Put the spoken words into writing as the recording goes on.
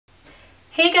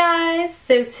Hey guys!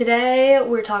 So today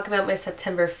we're talking about my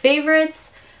September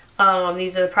favorites.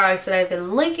 These are the products that I've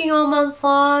been liking all month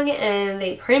long, and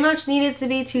they pretty much needed to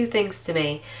be two things to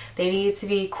me. They needed to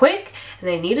be quick and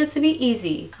they needed to be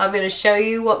easy. I'm going to show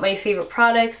you what my favorite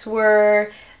products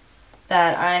were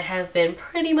that I have been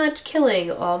pretty much killing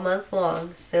all month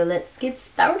long. So let's get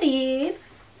started.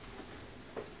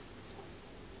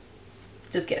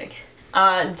 Just kidding.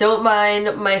 Don't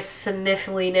mind my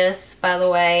sniffliness, by the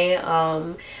way.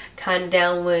 Kind of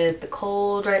down with the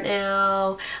cold right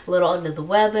now, a little under the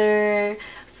weather,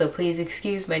 so please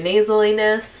excuse my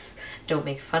nasaliness. Don't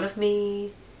make fun of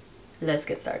me. Let's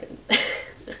get started.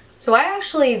 So I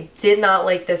actually did not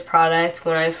like this product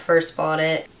when I first bought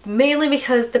it, mainly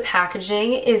because the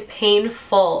packaging is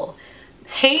painful.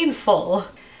 Painful!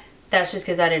 That's just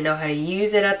because I didn't know how to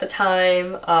use it at the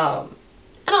time.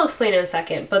 And I'll explain in a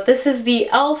second, but this is the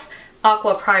e.l.f.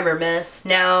 Aqua Primer Mist.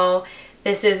 Now,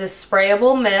 this is a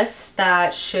sprayable mist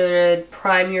that should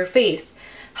prime your face.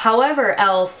 However,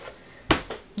 e.l.f.,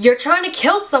 you're trying to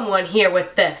kill someone here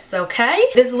with this, okay?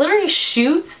 This literally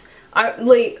shoots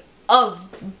like a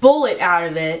bullet out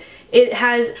of it. It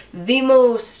has the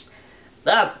most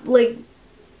like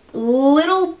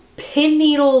little pin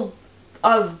needle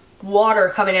of water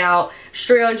coming out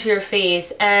straight onto your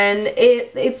face, and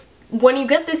it's when you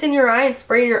get this in your eye and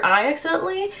spray in your eye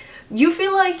accidentally, you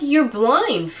feel like you're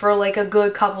blind for like a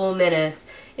good couple of minutes.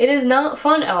 It is not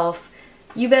fun, e.l.f.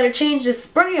 You better change the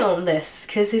spray on this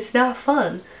because it's not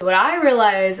fun. What I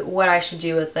realized what I should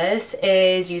do with this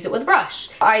is use it with a brush.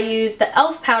 I use the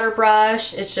e.l.f. powder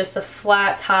brush. It's just a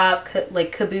flat top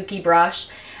like kabuki brush.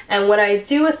 And what I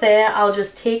do with it, I'll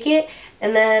just take it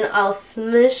and then I'll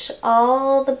smush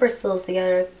all the bristles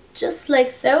together just like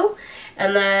so.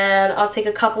 And then I'll take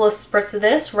a couple of spritz of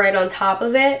this right on top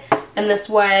of it, and this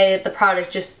way the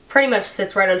product just pretty much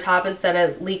sits right on top instead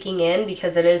of leaking in,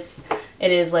 because it is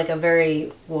like a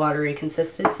very watery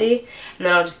consistency. And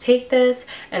then I'll just take this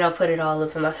and I'll put it all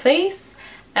over my face,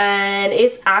 and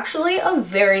it's actually a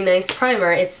very nice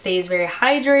primer. It stays very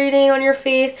hydrating on your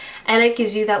face, and it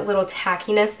gives you that little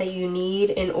tackiness that you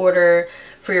need in order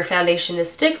for your foundation to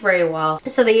stick very well.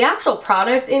 So the actual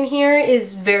product in here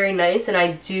is very nice, and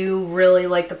I do really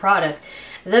like the product.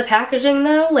 The packaging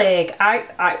though, like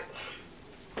I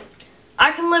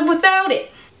can live without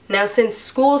it. Now since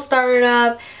school started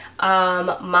up,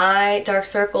 my dark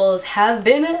circles have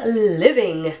been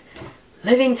living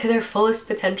to their fullest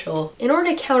potential. In order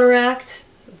to counteract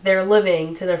their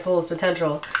living to their fullest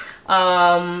potential,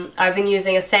 I've been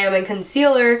using a salmon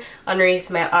concealer underneath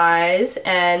my eyes,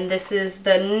 and this is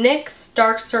the NYX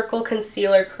Dark Circle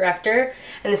Concealer Corrector,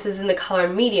 and this is in the color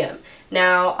medium.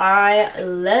 Now I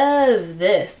love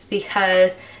this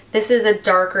because this is a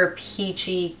darker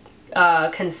peachy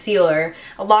concealer.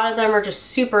 A lot of them are just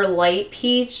super light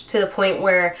peach to the point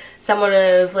where someone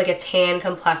of like a tan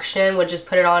complexion would just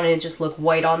put it on and it just look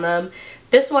white on them.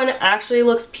 This one actually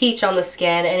looks peach on the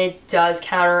skin, and it does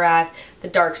counteract the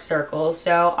dark circles.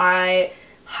 So I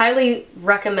highly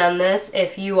recommend this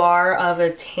if you are of a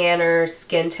tanner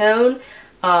skin tone.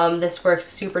 This works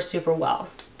super well.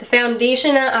 The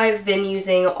foundation that I've been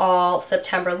using all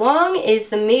September long is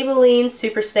the Maybelline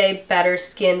Super Stay Better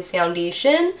Skin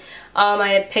Foundation. I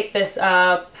had picked this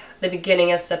up the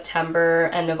beginning of September,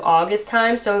 end of August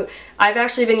time, so I've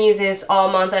actually been using this all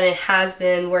month, and it has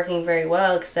been working very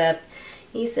well, except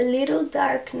he's a little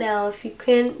dark now, if you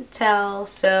couldn't tell,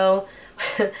 so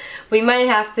we might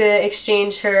have to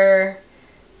exchange her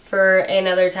for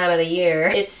another time of the year.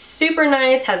 It's super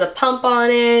nice, has a pump on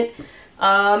it.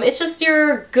 It's just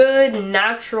your good,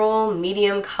 natural,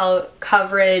 medium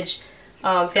coverage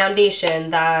foundation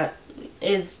that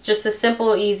is just a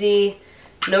simple, easy,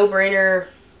 no-brainer.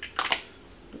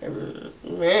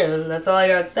 Man, that's all I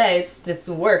gotta say. It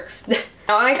works.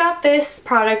 Now I got this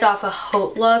product off of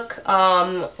Haute Look.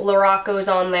 LORAC goes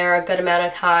on there a good amount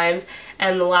of times,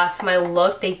 and the last time I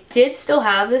looked, they did still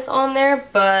have this on there,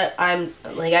 but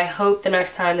I hope the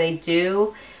next time they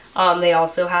do, they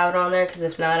also have it on there, because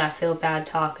if not, I feel bad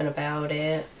talking about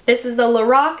it. This is the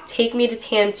LORAC Take Me to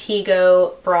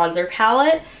TANtego bronzer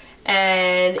palette,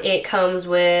 and it comes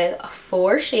with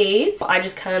 4 shades. I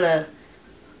just kind of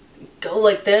go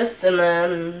like this and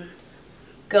then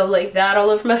go like that all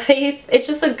over my face. It's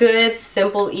just a good,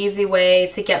 simple, easy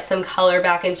way to get some color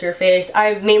back into your face.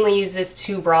 I mainly use this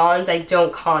to bronze. I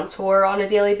don't contour on a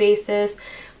daily basis,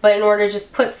 but in order to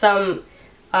just put some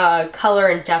color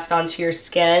and depth onto your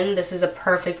skin, this is a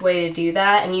perfect way to do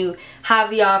that. And you have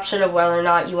the option of whether or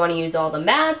not you want to use all the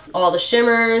mattes, all the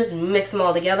shimmers, mix them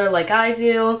all together like I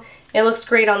do. It looks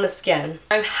great on the skin.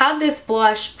 I've had this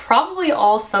blush probably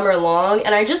all summer long,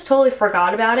 and I just totally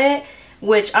forgot about it.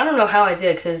 which I don't know how I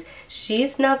did because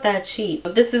she's not that cheap.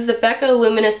 This is the Becca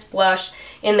Luminous blush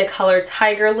in the color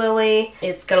Tigerlily.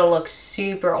 It's gonna look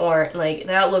super orange, like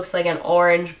that looks like an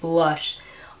orange blush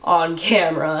on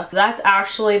camera. That's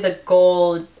actually the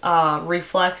gold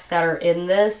reflex that are in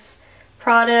this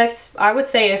product. I would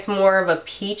say it's more of a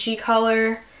peachy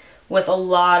color with a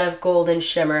lot of golden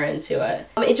shimmer into it.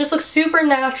 It just looks super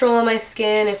natural on my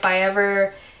skin. If I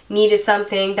ever needed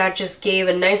something that just gave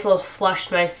a nice little flush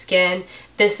to my skin,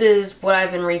 this is what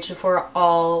I've been reaching for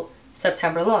all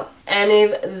September long. And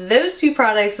if those two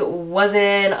products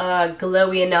wasn't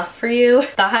glowy enough for you,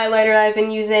 the highlighter I've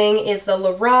been using is the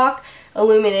LORAC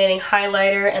Illuminating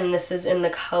highlighter, and this is in the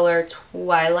color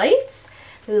Twilight.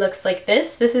 It looks like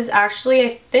this. This is actually,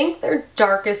 I think, their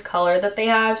darkest color that they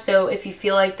have, so if you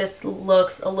feel like this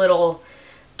looks a little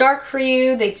dark for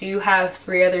you, they do have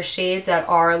 3 other shades that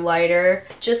are lighter.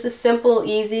 Just a simple,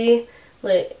 easy,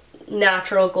 like,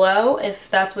 natural glow. If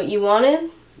that's what you wanted,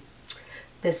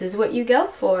 this is what you go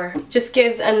for. Just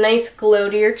gives a nice glow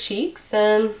to your cheeks,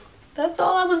 and that's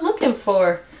all I was looking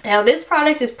for. Now this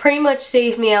product has pretty much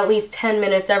saved me at least 10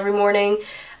 minutes every morning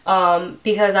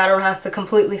because I don't have to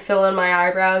completely fill in my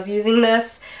eyebrows using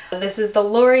this. This is the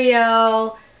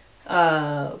L'Oreal,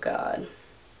 oh god,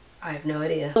 I have no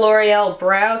idea. L'Oreal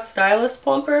Brow Stylist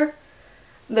Plumper.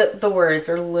 The words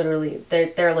are literally,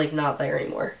 they're like not there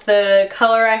anymore. The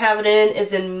color I have it in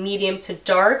is in medium to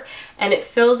dark, and it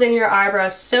fills in your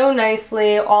eyebrows so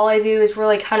nicely. All I do is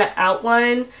really kind of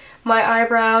outline my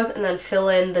eyebrows and then fill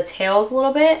in the tails a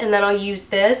little bit, and then I'll use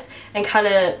this and kind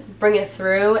of bring it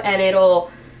through, and it'll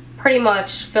pretty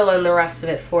much fill in the rest of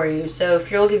it for you. So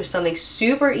if you're looking for something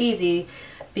super easy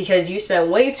because you spent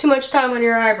way too much time on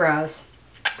your eyebrows,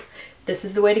 this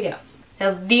is the way to go.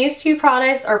 Now these two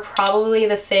products are probably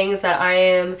the things that I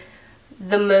am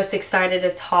the most excited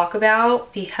to talk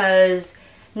about, because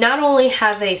not only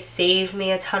have they saved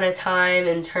me a ton of time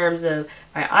in terms of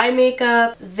my eye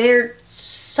makeup, they're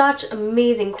such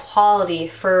amazing quality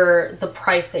for the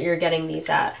price that you're getting these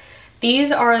at.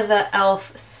 These are the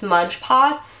e.l.f. Smudge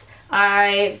Pots.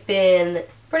 I've been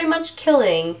pretty much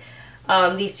killing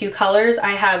these two colors.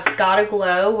 I have Gotta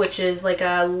Glow, which is like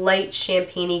a light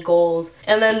champagne-y gold.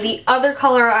 And then the other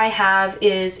color I have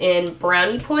is in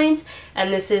Brownie Points,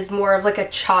 and this is more of like a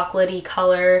chocolatey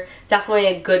color. Definitely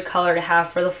a good color to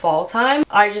have for the fall time.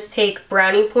 I just take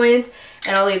Brownie Points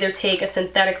and I'll either take a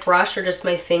synthetic brush or just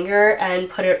my finger and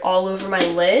put it all over my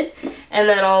lid. And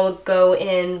then I'll go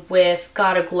in with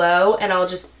Gotta Glow and I'll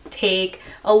just take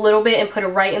a little bit and put it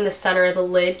right in the center of the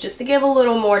lid just to give a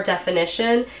little more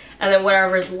definition. And then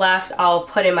whatever's left I'll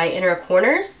put in my inner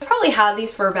corners. I probably had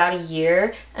these for about a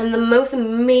year, and the most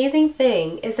amazing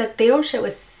thing is that they don't show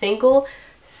a single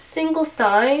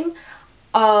sign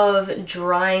of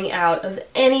drying out of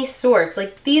any sorts.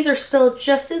 Like, these are still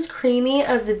just as creamy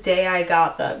as the day I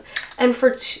got them. And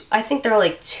for, I think they're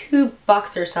like $2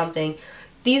 or something.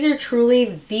 These are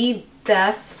truly the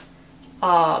best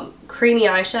creamy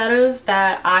eyeshadows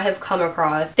that I have come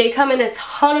across. They come in a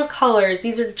ton of colors.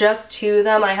 These are just 2 of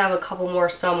them. I have a couple more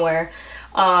somewhere.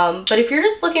 But if you're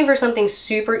just looking for something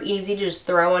super easy to just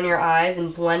throw on your eyes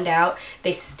and blend out,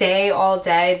 they stay all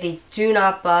day, they do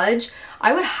not budge,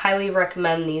 I would highly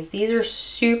recommend these. These are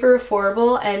super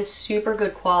affordable and super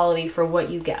good quality for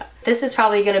what you get. This is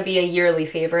probably going to be a yearly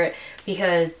favorite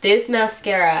because this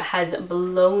mascara has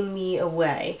blown me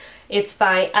away. It's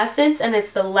by Essence and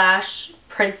it's the Lash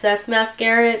Princess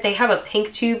Mascara. They have a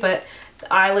pink tube, but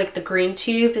I like the green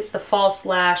tube. It's the False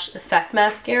Lash Effect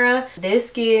Mascara.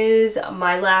 This gives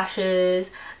my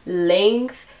lashes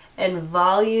length and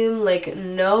volume like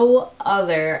no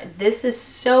other. This is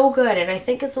so good, and I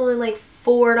think it's only like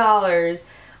 $4.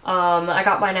 I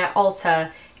got mine at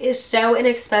Ulta. It's so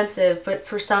inexpensive, but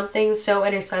for something so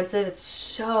inexpensive, it's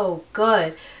so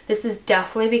good. This has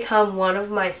definitely become one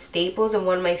of my staples and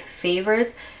one of my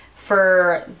favorites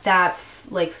for that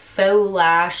like faux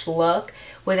lash look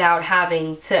without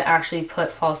having to actually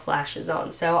put false lashes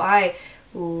on. So I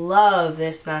love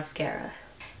this mascara.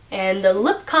 And the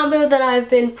lip combo that I've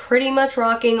been pretty much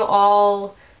rocking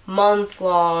all month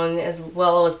long, as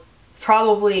well as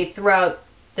probably throughout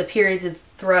the periods of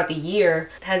throughout the year,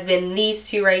 has been these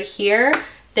two right here.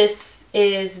 This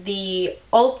is the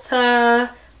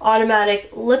Ulta Automatic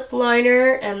Lip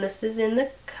Liner, and this is in the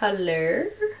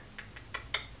color,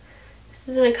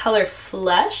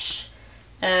 Flesh,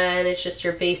 and it's just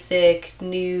your basic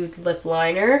nude lip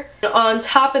liner. And on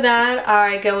top of that,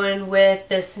 I go in with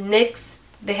this NYX,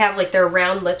 they have like their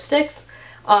round lipsticks,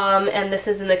 and this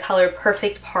is in the color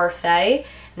Perfect Parfait,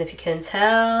 and if you can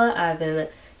tell, I've been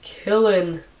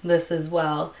killing this as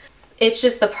well. It's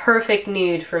just the perfect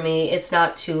nude for me. It's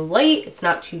not too light, it's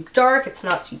not too dark, it's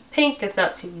not too pink, it's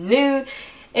not too nude.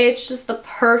 It's just the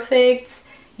perfect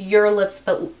your lips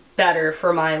but better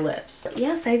for my lips.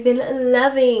 Yes, I've been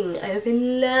loving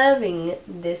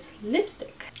this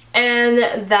lipstick.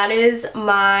 And that is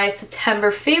my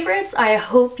September favorites. I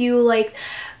hope you liked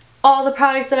all the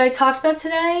products that I talked about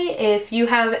today. If you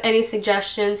have any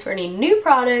suggestions for any new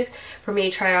products for me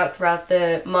to try out throughout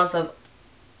the month of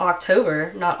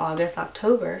October, not August,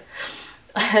 October,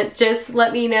 just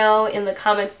let me know in the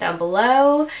comments down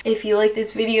below. If you like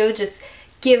this video, just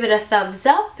give it a thumbs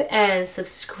up and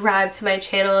subscribe to my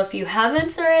channel if you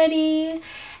haven't already.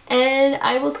 And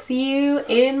I will see you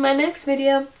in my next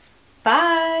video.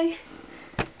 Bye!